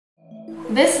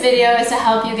This video is to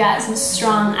help you get some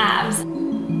strong abs.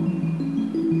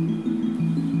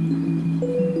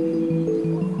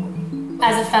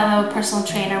 As a fellow personal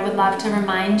trainer, would love to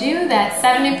remind you that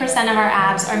 70% of our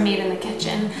abs are made in the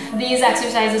kitchen. These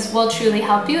exercises will truly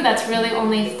help you. That's really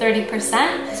only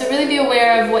 30%. So really be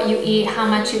aware of what you eat, how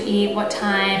much you eat, what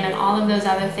time, and all of those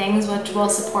other things which will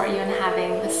support you in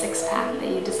having the six-pack that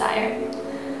you desire.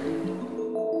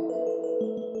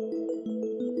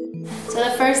 So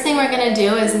the first thing we're gonna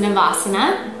do is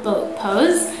Navasana, boat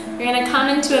pose. You're gonna come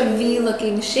into a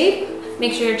V-looking shape.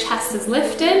 Make sure your chest is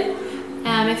lifted.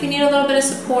 If you need a little bit of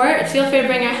support, feel free to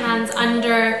bring your hands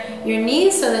under your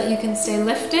knees so that you can stay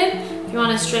lifted. If you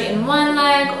want to straighten one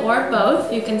leg or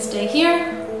both, you can stay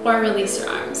here or release your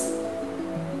arms.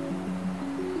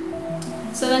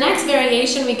 So the next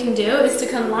variation we can do is to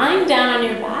come lying down on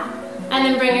your back and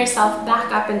then bring yourself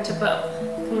back up into boat.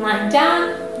 Come lying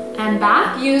down and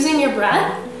back using your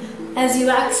breath. As you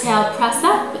exhale, press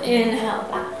up, inhale,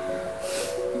 back.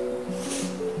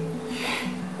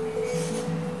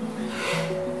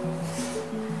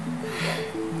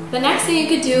 The next thing you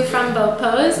could do from boat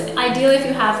pose, ideally if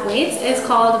you have weights, is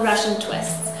called Russian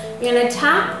twists. You're going to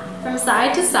tap from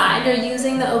side to side. You're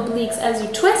using the obliques as you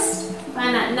twist.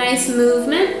 Find that nice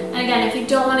movement. And again, if you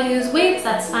don't want to use weights,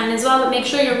 that's fine as well, but make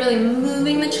sure you're really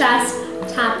moving the chest,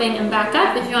 tapping and back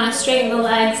up. If you want to straighten the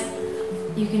legs,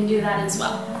 you can do that as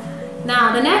well.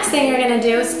 Now, the next thing you're going to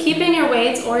do is keeping your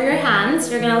weights or your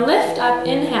hands, you're going to lift up,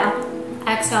 inhale,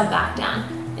 exhale, back down.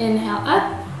 Inhale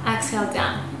up, exhale,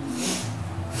 down.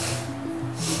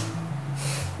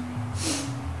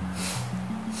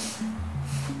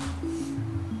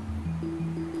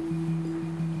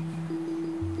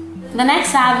 The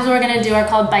next abs we're going to do are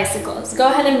called bicycles. Go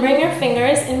ahead and bring your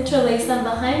fingers, interlace them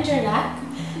behind your neck.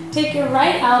 Take your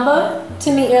right elbow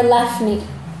to meet your left knee.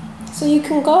 So you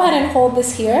can go ahead and hold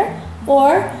this here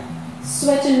or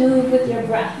switch and move with your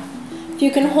breath. If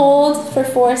you can hold for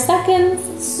 4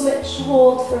 seconds, switch,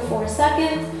 hold for 4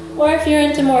 seconds, or if you're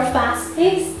into more fast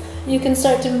pace, you can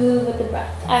start to move with the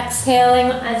breath. Exhaling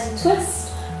as you twist.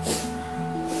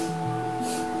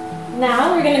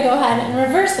 Now we're going to go ahead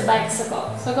and reverse the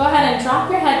bicycle. So go ahead and drop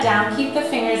your head down, keep the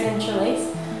fingers interlaced,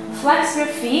 flex your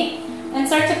feet, and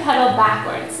start to pedal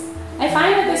backwards. I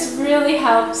find that this really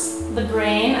helps the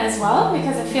brain as well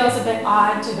because it feels a bit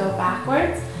odd to go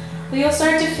backwards. But you'll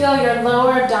start to feel your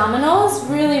lower abdominals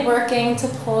really working to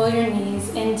pull your knees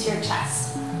into your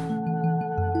chest.